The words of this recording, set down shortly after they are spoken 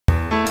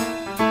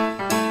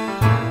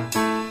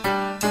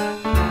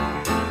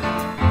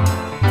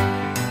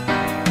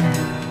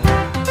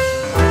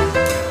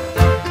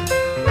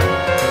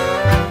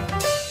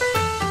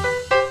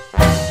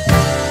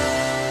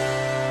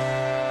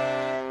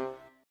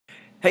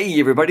Hey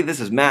everybody, this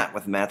is Matt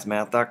with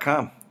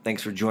mattsmath.com.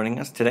 Thanks for joining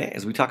us today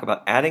as we talk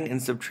about adding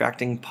and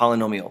subtracting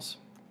polynomials.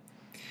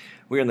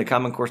 We're in the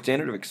Common Core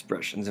Standard of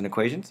Expressions and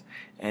Equations,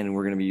 and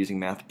we're going to be using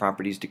math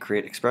properties to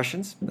create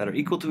expressions that are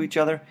equal to each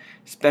other,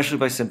 especially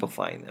by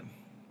simplifying them.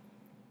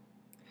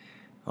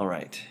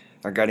 Alright,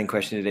 our guiding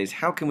question today is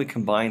how can we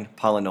combine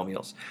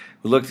polynomials?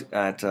 We looked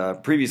at a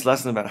previous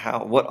lesson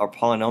about what are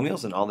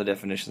polynomials and all the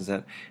definitions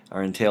that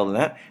are entailed in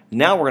that.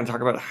 Now we're going to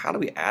talk about how do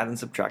we add and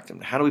subtract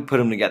them, how do we put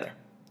them together.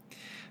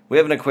 We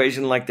have an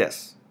equation like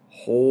this.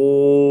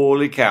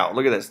 Holy cow,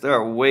 look at this. There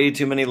are way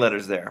too many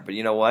letters there, but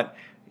you know what?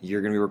 You're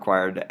going to be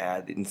required to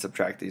add and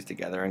subtract these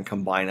together and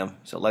combine them.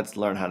 So let's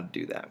learn how to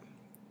do that.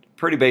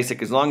 Pretty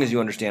basic as long as you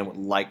understand what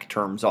like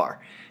terms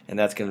are. And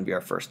that's going to be our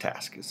first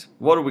task is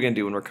what are we going to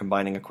do when we're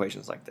combining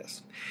equations like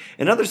this?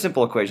 In other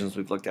simple equations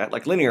we've looked at,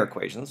 like linear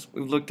equations,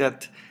 we've looked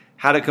at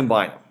how to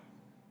combine them.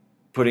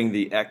 Putting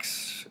the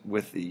x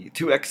with the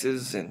two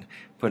x's and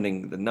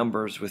putting the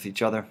numbers with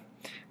each other.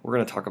 We're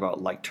going to talk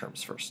about like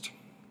terms first.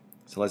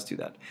 So let's do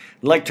that.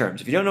 Like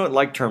terms. If you don't know what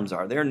like terms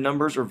are, they are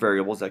numbers or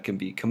variables that can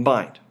be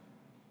combined.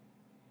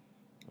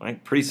 All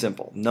right, pretty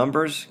simple.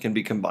 Numbers can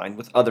be combined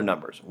with other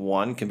numbers.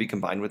 1 can be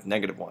combined with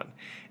 -1.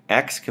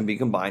 X can be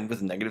combined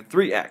with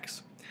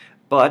 -3x.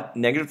 But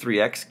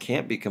 -3x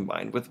can't be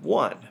combined with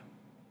 1.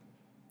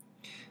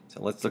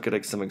 So let's look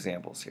at some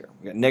examples here.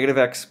 We got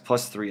 -x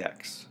plus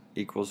 3x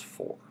equals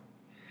 4.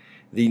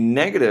 The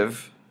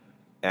negative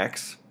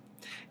x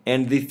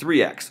and the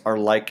 3x are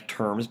like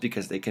terms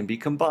because they can be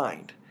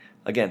combined.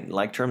 Again,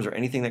 like terms are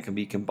anything that can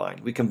be combined.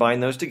 We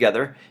combine those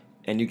together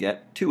and you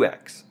get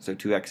 2x. So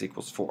 2x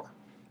equals 4.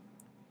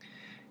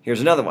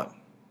 Here's another one.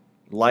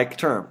 Like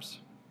terms.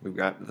 We've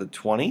got the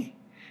 20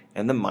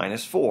 and the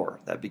 -4.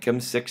 That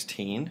becomes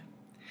 16.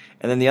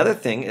 And then the other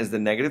thing is the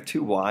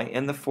 -2y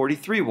and the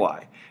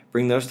 43y.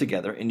 Bring those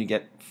together and you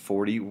get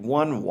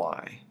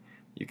 41y.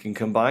 You can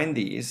combine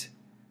these,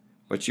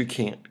 but you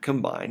can't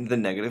combine the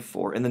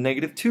 -4 and the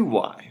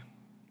 -2y.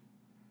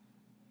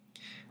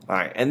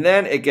 Alright, and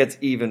then it gets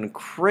even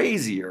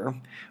crazier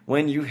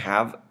when you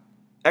have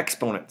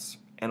exponents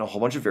and a whole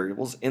bunch of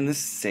variables in the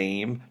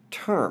same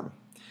term.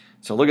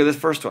 So look at this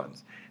first one.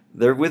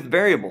 They're with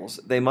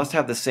variables. They must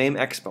have the same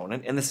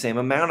exponent and the same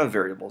amount of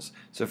variables.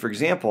 So for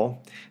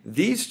example,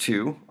 these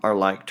two are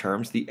like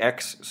terms, the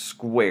x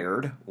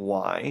squared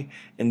y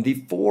and the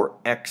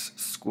 4x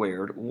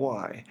squared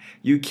y.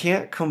 You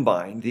can't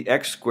combine the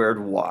x squared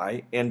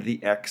y and the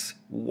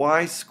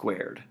xy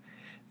squared.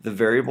 The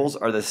variables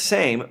are the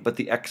same, but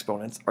the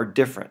exponents are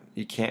different.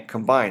 You can't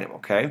combine them,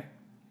 okay?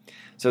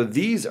 So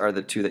these are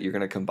the two that you're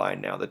going to combine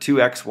now, the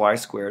 2xy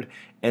squared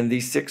and the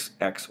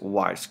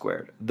 6xy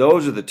squared.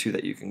 Those are the two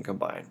that you can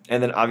combine.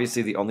 And then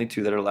obviously the only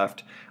two that are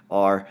left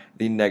are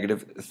the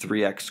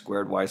 -3x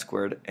squared y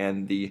squared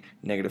and the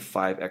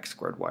 -5x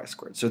squared y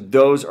squared. So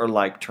those are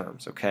like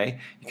terms, okay?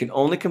 You can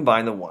only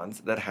combine the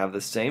ones that have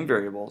the same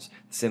variables,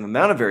 the same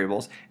amount of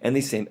variables, and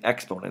the same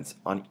exponents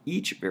on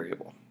each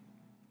variable.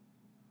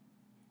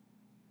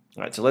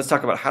 All right, so let's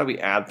talk about how do we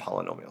add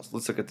polynomials.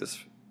 Let's look at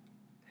this.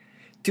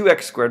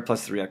 2x squared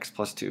plus 3x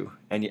plus 2,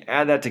 and you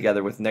add that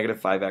together with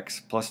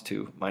 -5x plus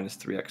 2 minus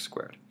 3x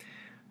squared.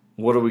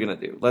 What are we going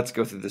to do? Let's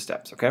go through the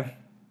steps, okay?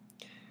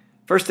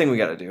 First thing we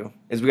got to do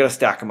is we got to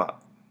stack them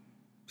up.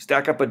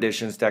 Stack up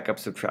addition, stack up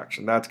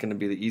subtraction. That's going to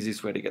be the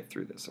easiest way to get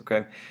through this,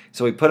 okay?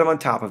 So we put them on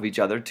top of each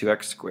other,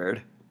 2x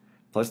squared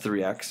plus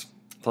 3x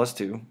plus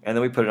 2, and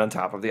then we put it on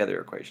top of the other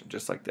equation,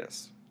 just like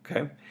this.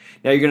 Okay.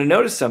 Now you're going to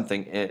notice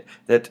something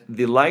that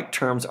the like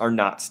terms are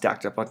not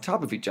stacked up on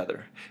top of each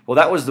other. Well,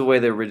 that was the way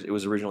it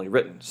was originally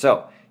written.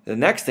 So the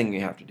next thing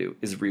you have to do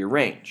is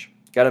rearrange.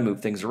 Got to move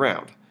things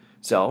around.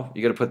 So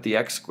you got to put the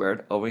x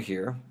squared over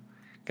here.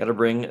 Got to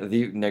bring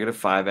the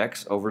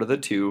 -5x over to the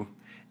 2,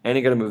 and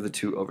you got to move the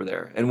 2 over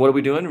there. And what are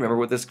we doing? Remember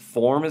what this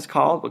form is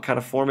called? What kind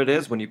of form it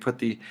is when you put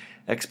the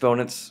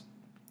exponents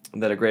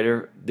that are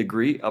greater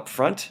degree up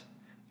front,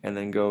 and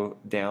then go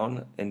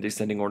down in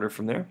descending order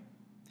from there.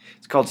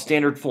 It's called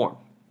standard form.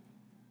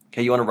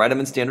 Okay, you want to write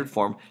them in standard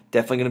form.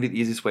 Definitely going to be the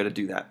easiest way to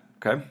do that.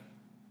 Okay.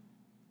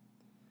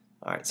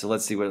 All right, so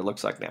let's see what it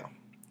looks like now.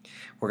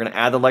 We're going to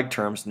add the like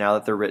terms now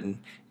that they're written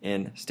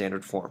in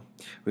standard form.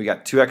 We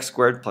got 2x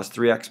squared plus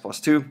 3x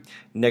plus 2,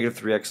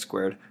 -3x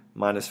squared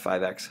minus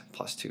 5x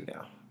plus 2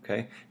 now.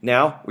 Okay.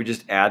 Now we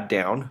just add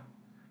down,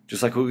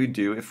 just like what we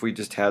do if we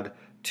just had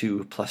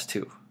 2 plus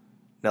 2.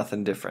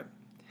 Nothing different.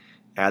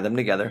 Add them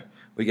together.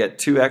 We get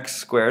 2x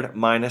squared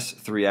minus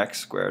 3x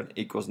squared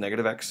equals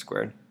 -x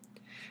squared.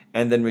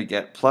 And then we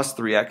get plus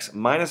 3x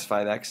minus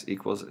 5x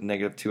equals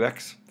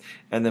 -2x.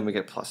 And then we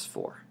get plus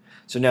 4.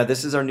 So now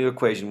this is our new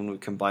equation when we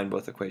combine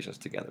both equations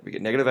together. We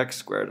get -x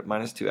squared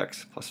minus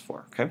 2x plus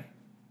 4. Okay?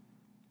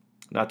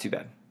 Not too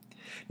bad.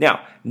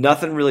 Now,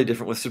 nothing really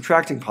different with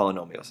subtracting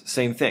polynomials.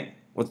 Same thing.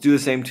 Let's do the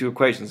same two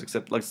equations,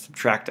 except let's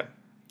subtract them.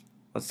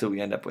 Let's see what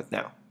we end up with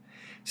now.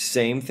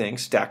 Same thing.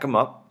 Stack them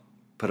up.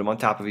 Put them on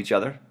top of each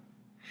other.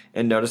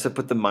 And notice I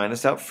put the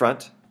minus out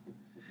front.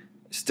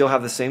 Still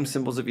have the same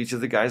symbols of each of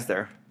the guys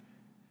there.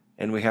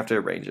 And we have to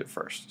arrange it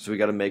first. So we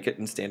got to make it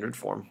in standard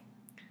form.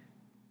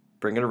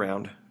 bring it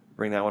around,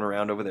 bring that one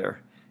around over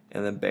there,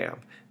 and then bam.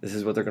 This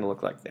is what they're going to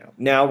look like now.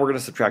 Now we're going to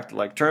subtract the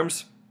like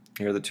terms.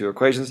 Here are the two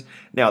equations.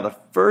 Now the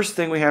first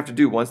thing we have to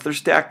do once they're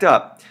stacked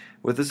up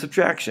with the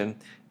subtraction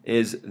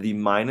is the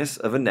minus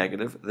of a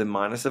negative, the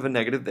minus of a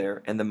negative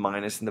there, and the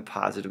minus and the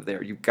positive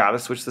there. You've got to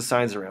switch the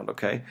signs around,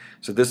 okay?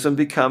 So this one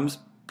becomes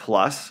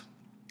plus.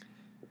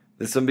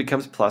 This one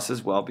becomes plus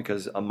as well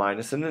because a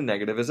minus and a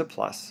negative is a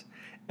plus.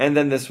 And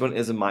then this one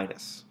is a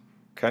minus,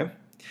 okay?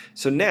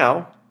 So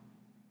now,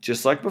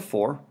 just like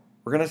before,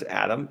 we're going to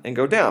add them and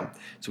go down.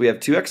 So we have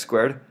 2x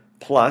squared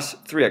plus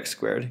 3x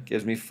squared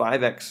gives me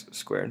 5x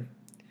squared.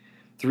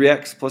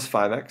 3x plus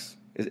 5x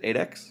is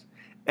 8x.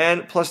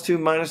 And plus 2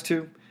 minus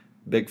 2,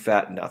 big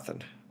fat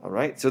nothing. All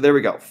right, so there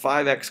we go.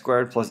 5x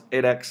squared plus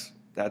 8x,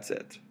 that's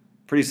it.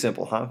 Pretty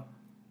simple, huh?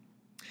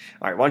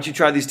 All right, why don't you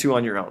try these two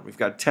on your own? We've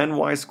got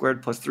 10y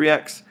squared plus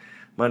 3x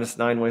minus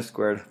 9y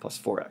squared plus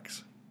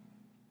 4x.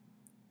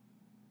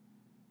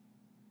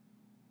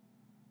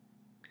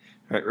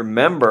 All right,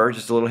 remember,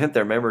 just a little hint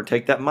there, remember,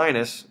 take that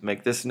minus,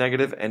 make this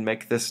negative, and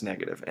make this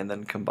negative, and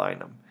then combine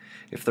them.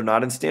 If they're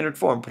not in standard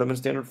form, put them in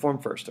standard form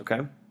first, okay?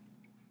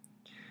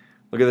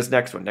 Look at this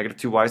next one, negative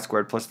 2y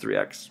squared plus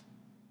 3x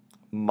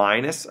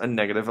minus a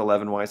negative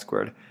 11y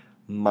squared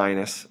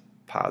minus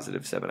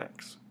positive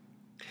 7x.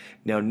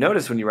 Now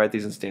notice when you write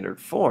these in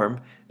standard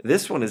form,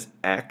 this one is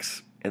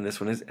x and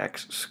this one is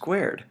x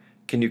squared.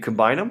 Can you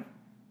combine them?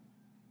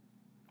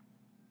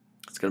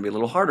 It's going to be a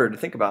little harder to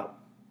think about.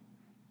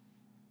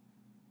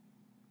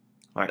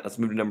 All right, let's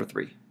move to number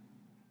 3.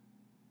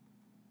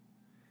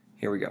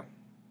 Here we go.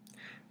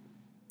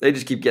 They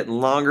just keep getting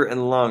longer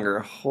and longer.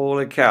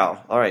 Holy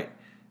cow. All right,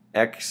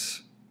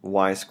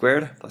 y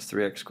squared plus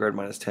 3x squared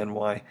minus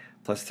 10y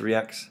plus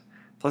 3x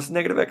plus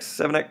negative x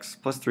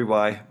 7x plus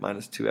 3y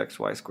minus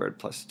 2xy squared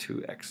plus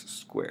 2x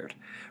squared.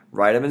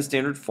 Write them in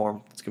standard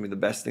form. It's going to be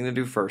the best thing to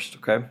do first,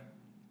 okay?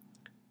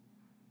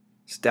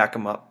 Stack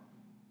them up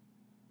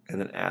and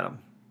then add them.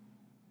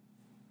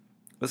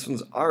 This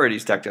one's already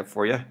stacked up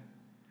for you,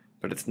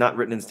 but it's not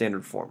written in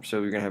standard form,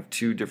 so you're going to have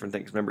two different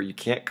things. Remember, you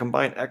can't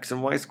combine x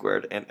and y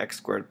squared and x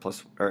squared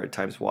plus or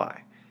times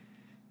y.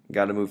 You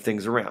got to move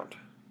things around.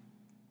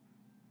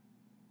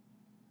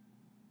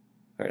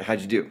 All right,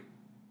 how'd you do?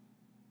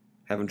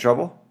 Having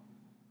trouble?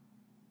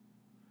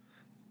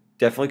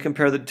 Definitely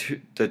compare the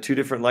two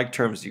different like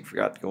terms you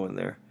forgot to go in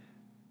there.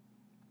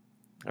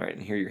 All right,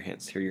 and here are your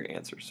hints. Here are your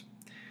answers.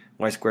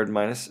 Y squared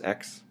minus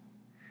x.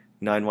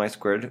 9y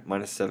squared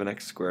minus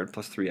 7x squared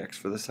plus 3x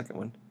for the second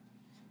one.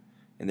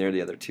 And there are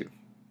the other two.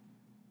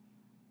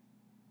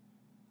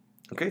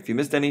 Okay, if you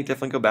missed any,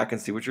 definitely go back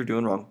and see what you're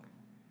doing wrong.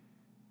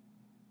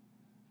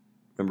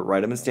 Remember,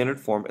 write them in standard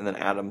form and then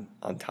add them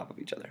on top of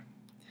each other.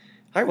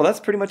 All right, well, that's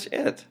pretty much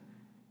it.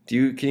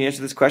 Can you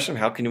answer this question?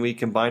 How can we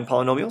combine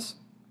polynomials?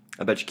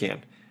 I bet you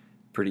can.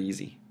 Pretty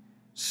easy.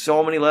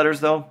 So many letters,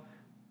 though.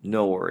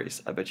 No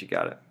worries. I bet you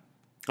got it.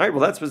 All right,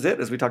 well, that was it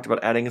as we talked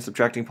about adding and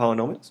subtracting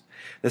polynomials.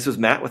 This was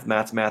Matt with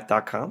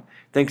mathsmath.com.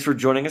 Thanks for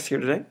joining us here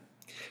today.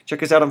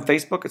 Check us out on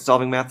Facebook at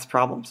Solving Maths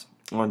Problems,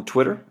 on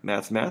Twitter,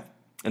 Maths Math,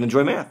 and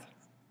enjoy math.